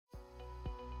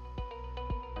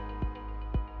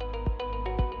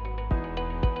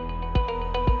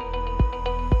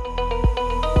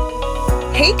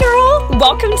Hey girl,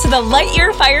 welcome to the Light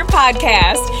Your Fire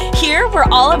podcast. Here we're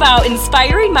all about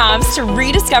inspiring moms to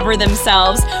rediscover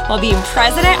themselves while being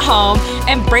present at home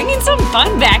and bringing some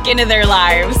fun back into their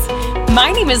lives.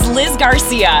 My name is Liz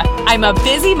Garcia. I'm a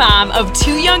busy mom of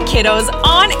 2 young kiddos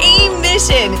on a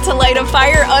mission to light a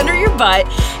fire under your butt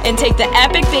and take the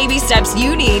epic baby steps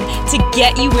you need to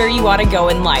get you where you want to go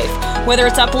in life. Whether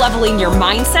it's up-leveling your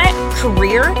mindset,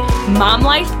 career, mom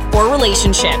life, or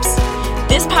relationships.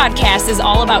 This podcast is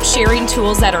all about sharing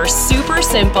tools that are super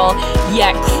simple,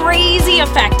 yet crazy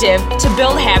effective to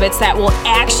build habits that will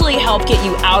actually help get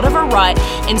you out of a rut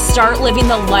and start living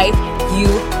the life you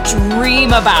dream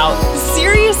about.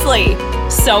 Seriously.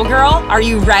 So girl, are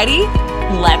you ready?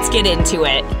 Let's get into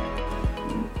it.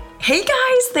 Hey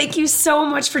guys, thank you so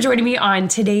much for joining me on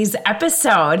today's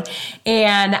episode.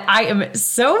 And I am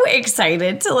so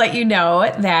excited to let you know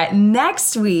that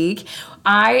next week,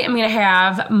 I am going to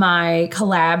have my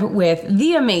collab with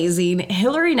the amazing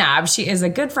Hillary Knob. She is a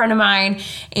good friend of mine,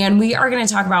 and we are going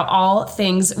to talk about all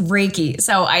things Reiki.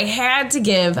 So I had to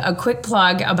give a quick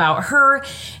plug about her,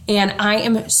 and I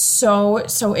am so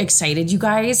excited, you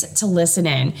guys, to listen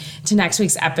in to next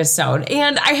week's episode.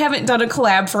 And I haven't done a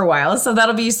collab for a while, so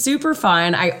that'll be super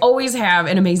fun. I always have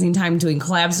an amazing time doing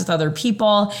collabs with other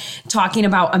people, talking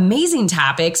about amazing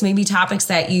topics, maybe topics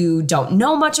that you don't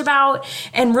know much about,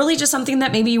 and really just something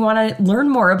that maybe you want to learn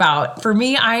more about. For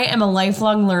me, I am a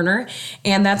lifelong learner,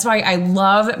 and that's why I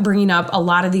love bringing up a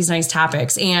lot of these nice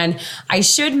topics. And I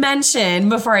should mention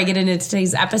before I get into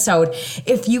today's episode,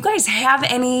 if you guys have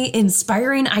any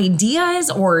inspiring ideas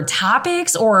or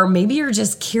topics, or maybe you're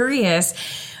just curious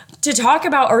to talk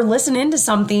about or listen into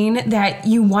something that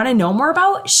you want to know more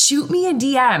about, shoot me a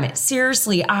DM.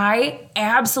 Seriously, I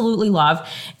absolutely love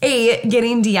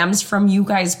getting DMs from you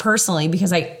guys personally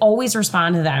because I always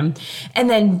respond to them. And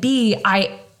then B,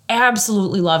 I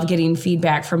absolutely love getting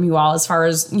feedback from you all as far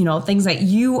as, things that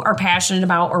you are passionate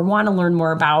about or want to learn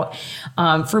more about.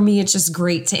 For me, it's just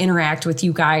great to interact with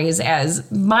you guys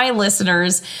as my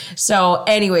listeners. So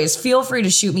anyways, feel free to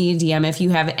shoot me a DM if you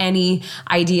have any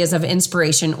ideas of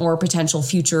inspiration or potential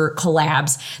future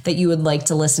collabs that you would like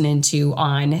to listen into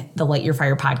on the Light Your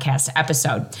Fire podcast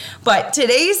episode. But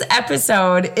today's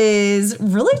episode is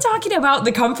really talking about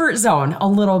the comfort zone a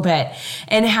little bit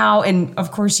and how, and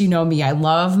of course, you know me, I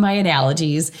love my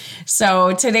analogies.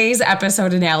 So today's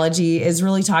episode analogy is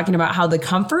really talking about how the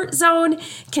comfort zone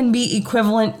can be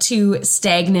equivalent to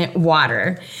stagnant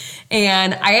water.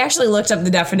 And I actually looked up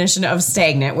the definition of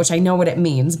stagnant, which I know what it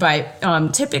means, but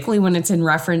typically when it's in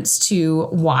reference to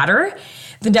water,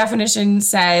 the definition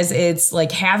says it's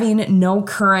like having no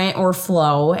current or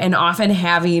flow and often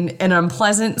having an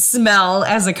unpleasant smell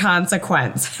as a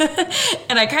consequence.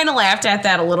 And I kind of laughed at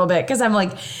that a little bit because I'm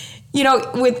like,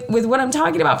 with what I'm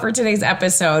talking about for today's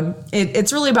episode,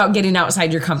 it's really about getting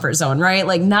outside your comfort zone, right?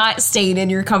 Like not staying in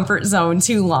your comfort zone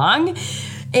too long.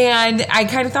 And I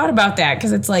kind of thought about that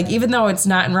because it's like, even though it's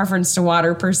not in reference to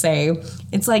water per se,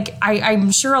 it's like I'm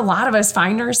sure a lot of us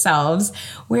find ourselves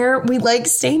where we like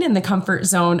staying in the comfort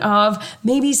zone of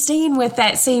maybe staying with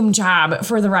that same job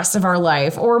for the rest of our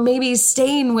life, or maybe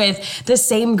staying with the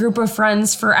same group of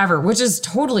friends forever, which is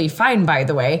totally fine, by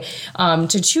the way,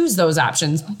 to choose those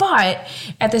options. But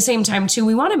at the same time, too,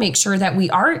 we want to make sure that we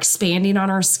are expanding on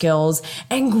our skills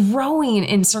and growing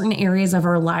in certain areas of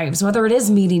our lives, whether it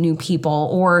is meeting new people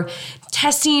or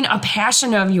testing a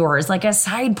passion of yours, like a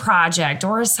side project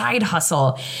or a side hustle.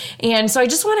 And so I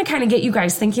just want to kind of get you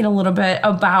guys thinking a little bit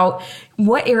about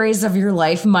what areas of your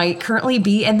life might currently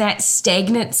be in that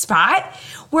stagnant spot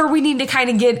where we need to kind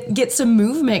of get some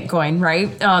movement going,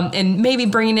 right? And maybe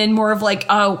bringing in more of like,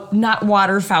 not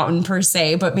water fountain per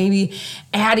se, but maybe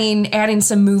adding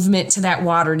some movement to that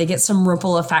water to get some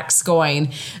ripple effects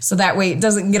going. So that way it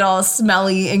doesn't get all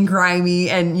smelly and grimy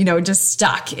and, just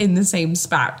stuck in the same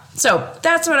spot. So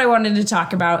that's what I wanted to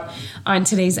talk about on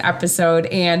today's episode.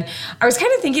 And I was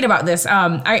kind of thinking about this.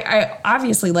 I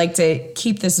obviously like to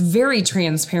keep this very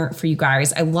transparent for you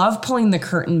guys. I love pulling the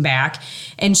curtain back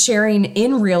and sharing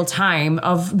in real time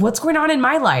of what's going on in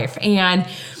my life. And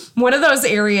one of those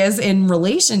areas in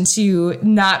relation to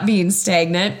not being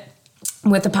stagnant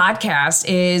with the podcast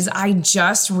is I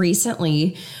just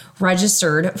recently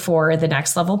registered for the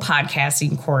Next Level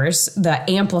Podcasting course, the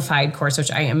Amplified course,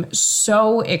 which I am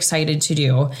so excited to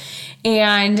do.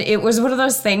 And it was one of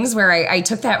those things where I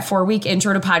took that 4-week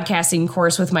intro to podcasting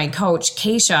course with my coach,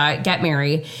 Keisha Get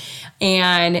Mary.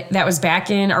 And that was back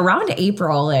in around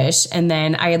April-ish. And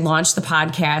then I had launched the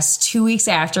podcast 2 weeks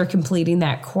after completing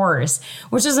that course,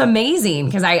 which is amazing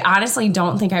because I honestly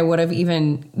don't think I would have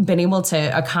even been able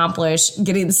to accomplish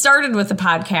getting started with the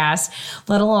podcast,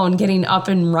 let alone getting up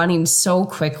and running so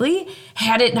quickly,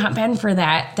 had it not been for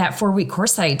that 4-week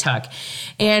course that I took.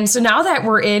 And so now that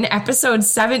we're in episode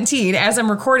 17, as I'm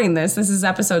recording this is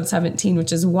episode 17,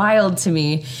 which is wild to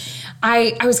me.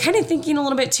 I was kind of thinking a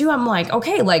little bit too. I'm like,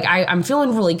 okay, like I'm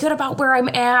feeling really good about where I'm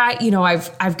at.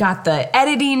 I've got the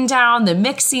editing down, the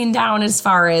mixing down as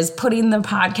far as putting the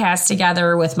podcast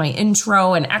together with my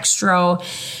intro and extra.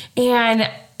 And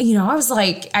I was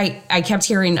like, I kept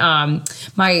hearing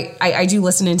I do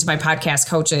listen into my podcast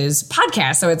coach's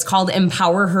podcast. So it's called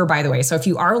Empower Her, by the way. So if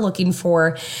you are looking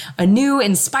for a new,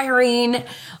 inspiring,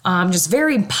 just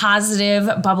very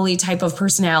positive, bubbly type of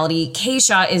personality,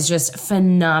 Keisha is just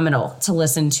phenomenal to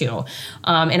listen to.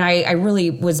 And I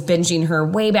really was binging her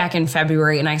way back in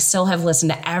February, and I still have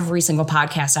listened to every single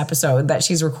podcast episode that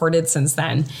she's recorded since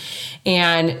then.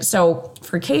 And so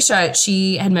for Keisha,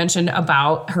 she had mentioned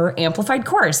about her amplified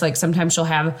course. Like sometimes she'll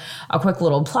have a quick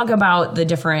little plug about the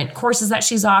different courses that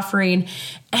she's offering.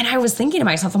 And I was thinking to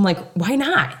myself, I'm like, why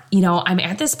not? I'm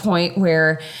at this point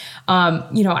where,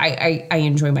 I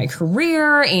enjoy my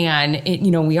career and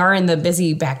we are in the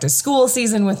busy back to school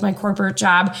season with my corporate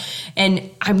job, and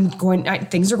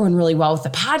things are going really well with the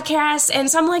podcast. And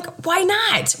so I'm like, why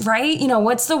not? Right?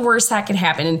 What's the worst that could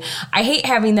happen? And I hate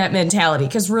having that mentality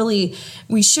because really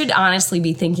we should honestly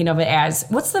be thinking of it as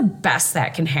what's the best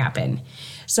that can happen.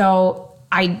 So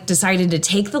I decided to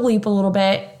take the leap a little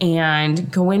bit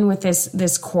and go in with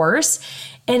this course.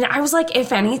 And I was like,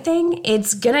 if anything,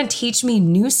 it's going to teach me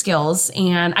new skills,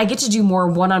 and I get to do more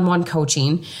one-on-one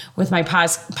coaching with my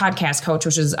podcast coach,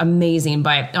 which is amazing.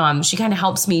 But she kind of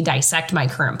helps me dissect my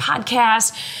current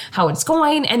podcast, how it's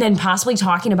going, and then possibly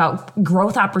talking about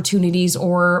growth opportunities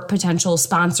or potential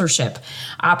sponsorship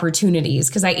opportunities.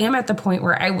 Because I am at the point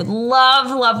where I would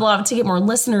love to get more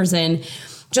listeners in,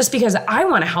 just because I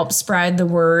want to help spread the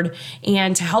word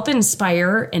and to help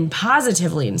inspire and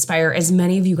positively inspire as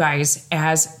many of you guys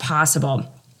as possible.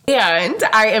 And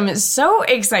I am so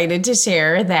excited to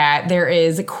share that there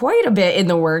is quite a bit in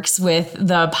the works with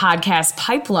the podcast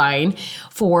pipeline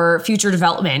for future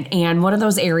development. And one of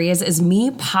those areas is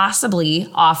me possibly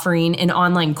offering an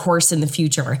online course in the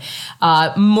future.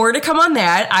 More to come on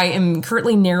that. I am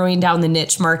currently narrowing down the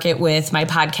niche market with my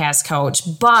podcast coach,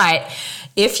 but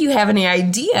if you have any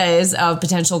ideas of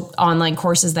potential online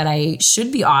courses that I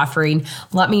should be offering,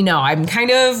 let me know. I'm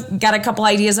kind of got a couple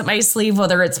ideas up my sleeve,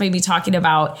 whether it's maybe talking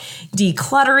about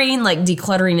decluttering, like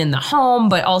decluttering in the home,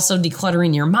 but also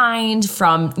decluttering your mind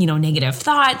from, negative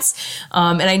thoughts.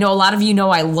 And I know a lot of you know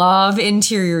I love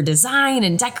interior design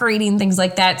and decorating, things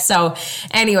like that. So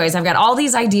anyways, I've got all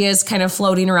these ideas kind of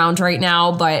floating around right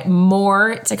now, but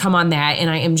more to come on that. And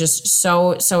I am just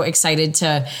so excited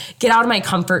to get out of my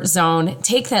comfort zone,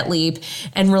 take that leap,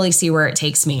 and really see where it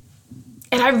takes me.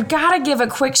 And I've got to give a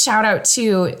quick shout out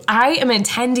to, I am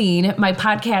attending my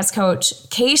podcast coach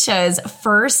Keisha's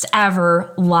first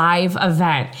ever live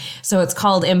event. So it's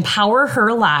called Empower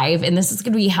Her Live, and this is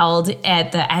going to be held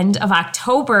at the end of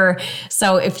October.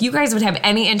 So if you guys would have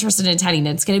any interest in attending,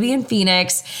 it's going to be in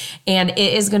Phoenix, and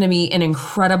it is going to be an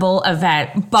incredible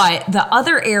event. But the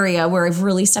other area where I've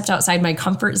really stepped outside my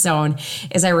comfort zone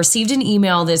is I received an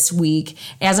email this week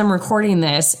as I'm recording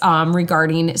this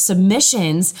regarding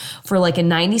submissions for like a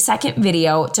 90-second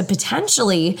video to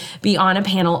potentially be on a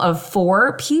panel of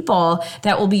 4 people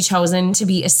that will be chosen to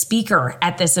be a speaker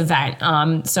at this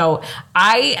event. So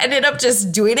I ended up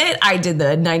just doing it. I did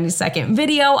the 90-second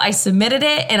video, I submitted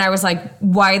it, and I was like,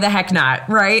 why the heck not,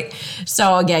 right?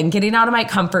 So again, getting out of my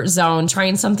comfort zone,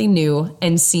 trying something new,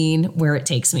 and seeing where it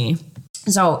takes me.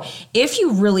 So if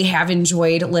you really have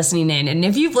enjoyed listening in, and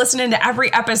if you've listened into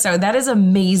every episode, that is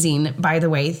amazing, by the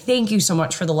way. Thank you so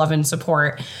much for the love and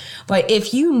support. But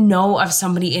if you know of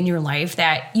somebody in your life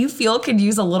that you feel could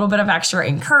use a little bit of extra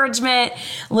encouragement,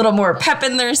 a little more pep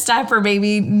in their step, or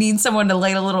maybe need someone to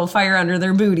light a little fire under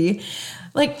their booty,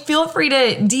 like feel free to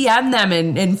DM them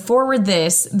and forward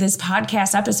this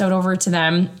podcast episode over to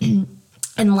them.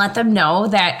 And let them know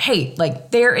that, hey,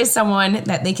 like there is someone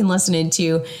that they can listen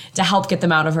into to help get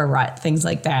them out of a rut, things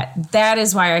like that. That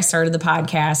is why I started the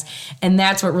podcast. And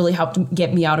that's what really helped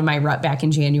get me out of my rut back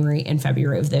in January and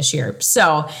February of this year.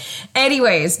 So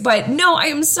anyways, but no, I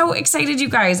am so excited, you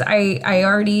guys. I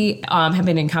already have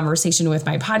been in conversation with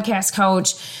my podcast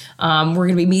coach. We're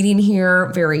going to be meeting here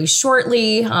very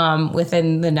shortly,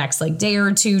 within the next day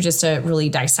or two, just to really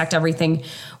dissect everything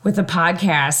with the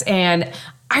podcast. And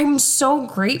I'm so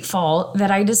grateful that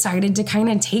I decided to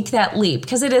kind of take that leap,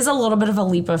 because it is a little bit of a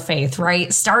leap of faith,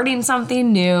 right? Starting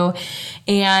something new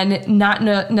and not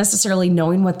necessarily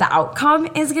knowing what the outcome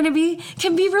is going to be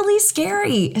can be really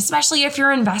scary, especially if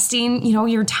you're investing,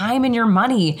 your time and your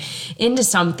money into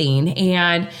something.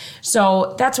 And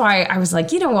so that's why I was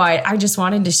like, you know what? I just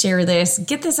wanted to share this,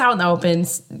 get this out in the open,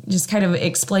 just kind of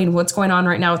explain what's going on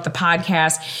right now with the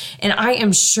podcast. And I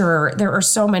am sure there are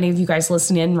so many of you guys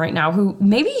listening in right now who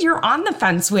maybe you're on the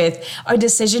fence with a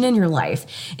decision in your life.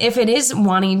 If it is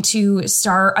wanting to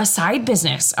start a side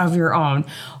business of your own,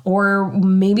 or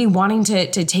maybe wanting to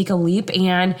take a leap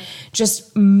and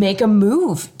just make a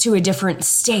move to a different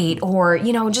state, or,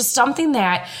 just something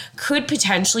that could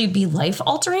potentially be life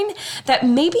altering, that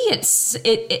maybe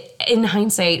it in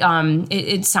hindsight,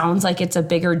 it sounds like it's a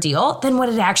bigger deal than what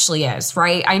it actually is,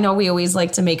 right? I know we always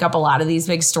like to make up a lot of these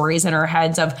big stories in our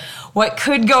heads of what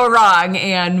could go wrong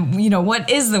and,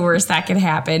 what is the worst that could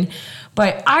happen.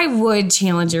 But I would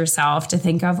challenge yourself to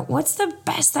think of what's the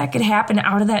best that could happen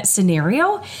out of that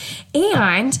scenario.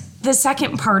 And the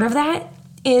second part of that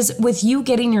is, with you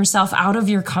getting yourself out of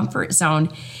your comfort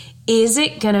zone, is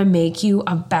it going to make you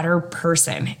a better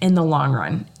person in the long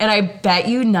run? And I bet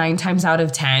you 9 times out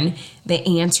of 10,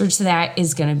 the answer to that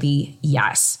is going to be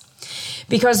yes.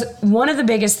 Because one of the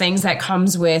biggest things that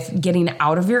comes with getting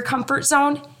out of your comfort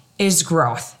zone is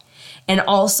growth. And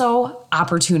also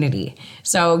opportunity.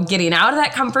 So getting out of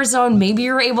that comfort zone, maybe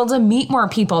you're able to meet more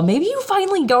people. Maybe you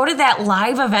finally go to that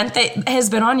live event that has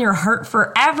been on your heart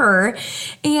forever,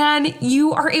 and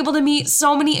you are able to meet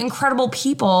so many incredible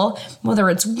people, whether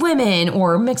it's women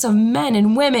or a mix of men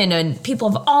and women and people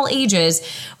of all ages,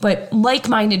 but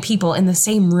like-minded people in the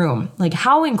same room. Like,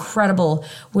 how incredible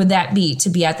would that be to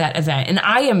be at that event? And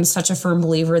I am such a firm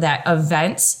believer that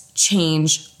events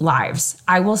change lives.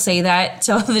 I will say that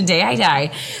till the day I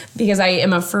die, because I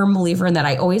am a firm believer in that.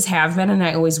 I always have been, and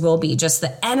I always will be. Just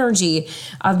the energy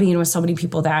of being with so many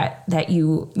people that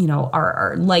you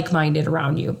are like-minded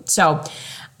around you. So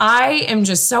I am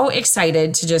just so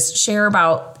excited to just share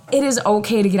about, it is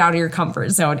okay to get out of your comfort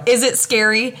zone. Is it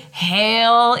scary?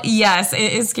 Hell yes,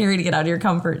 it is scary to get out of your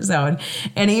comfort zone.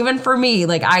 And even for me,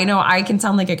 I know I can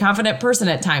sound like a confident person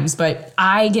at times, but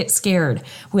I get scared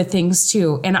with things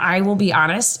too. And I will be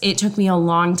honest, it took me a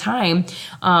long time,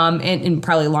 and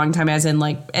probably a long time as in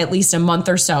at least a month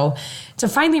or so, to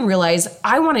finally realize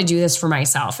I want to do this for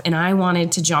myself. And I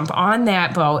wanted to jump on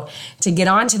that boat to get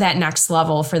on to that next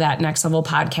level, for that next level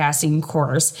podcasting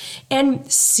course, and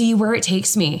see where it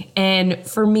takes me. And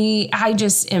for me, I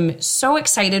just am so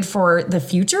excited for the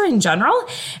future in general.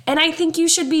 And I think you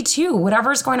should be too,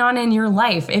 whatever's going on in your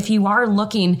life. If you are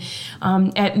looking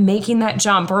at making that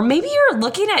jump, or maybe you're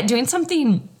looking at doing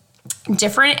something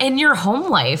different in your home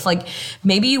life.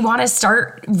 Maybe you want to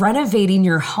start renovating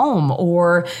your home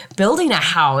or building a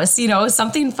house,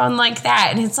 something fun like that.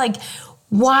 And it's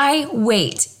why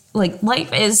wait?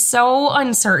 Life is so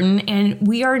uncertain, and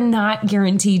we are not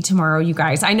guaranteed tomorrow, you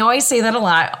guys. I know I say that a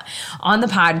lot on the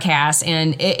podcast,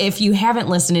 and if you haven't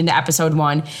listened into episode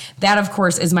 1, that of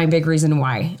course is my big reason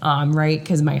why, right?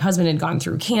 Because my husband had gone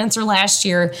through cancer last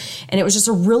year, and it was just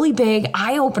a really big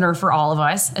eye-opener for all of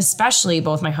us, especially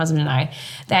both my husband and I,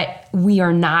 that we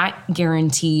are not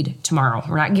guaranteed tomorrow.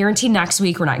 We're not guaranteed next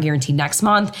week. We're not guaranteed next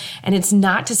month. And it's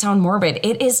not to sound morbid.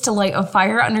 It is to light a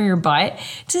fire under your butt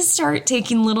to start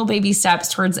taking little baby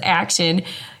steps towards action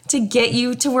to get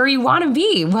you to where you want to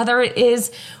be, whether it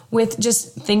is with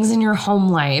just things in your home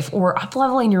life or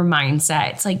up-leveling your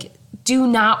mindset. It's do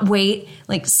not wait.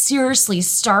 Seriously,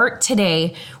 start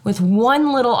today with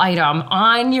one little item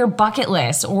on your bucket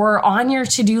list or on your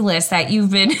to-do list that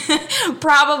you've been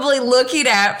probably looking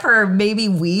at for maybe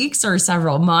weeks or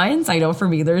several months. I know for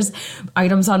me, there's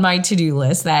items on my to-do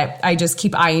list that I just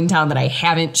keep eyeing down that I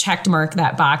haven't checked mark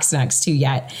that box next to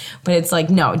yet. But it's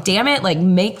no, damn it,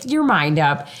 make your mind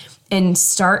up and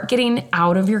start getting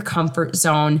out of your comfort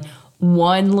zone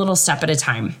one little step at a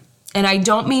time. And I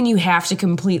don't mean you have to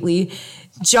completely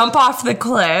jump off the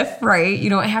cliff, right? You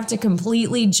don't have to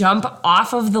completely jump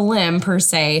off of the limb per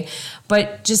se,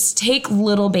 but just take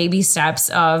little baby steps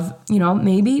of,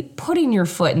 maybe putting your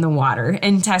foot in the water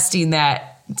and testing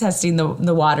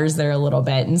the waters there a little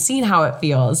bit and seeing how it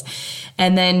feels.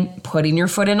 And then putting your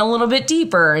foot in a little bit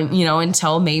deeper, and,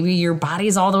 until maybe your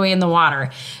body's all the way in the water.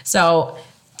 So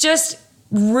just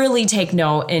really take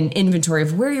note and inventory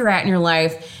of where you're at in your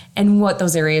life and what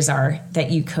those areas are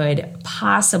that you could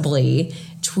possibly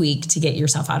tweak to get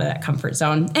yourself out of that comfort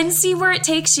zone and see where it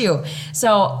takes you.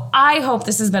 So I hope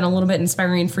this has been a little bit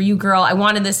inspiring for you, girl. I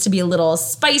wanted this to be a little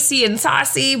spicy and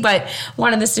saucy, but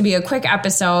wanted this to be a quick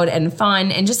episode and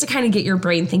fun and just to kind of get your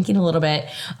brain thinking a little bit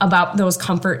about those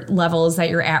comfort levels that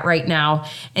you're at right now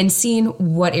and seeing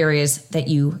what areas that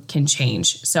you can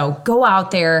change. So go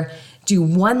out there, do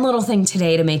one little thing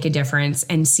today to make a difference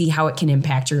and see how it can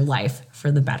impact your life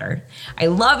for the better. I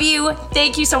love you.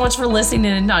 Thank you so much for listening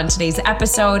in on today's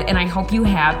episode, and I hope you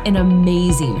have an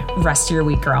amazing rest of your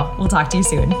week, girl. We'll talk to you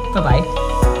soon.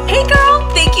 Bye-bye. Hey girl,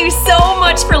 thank you so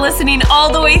much for listening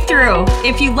all the way through.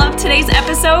 If you loved today's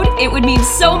episode, it would mean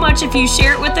so much if you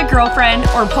share it with a girlfriend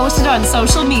or post it on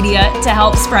social media to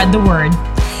help spread the word.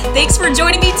 Thanks for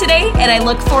joining me today, and I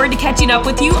look forward to catching up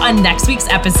with you on next week's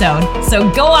episode.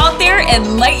 So go out there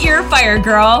and light your fire,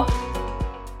 girl.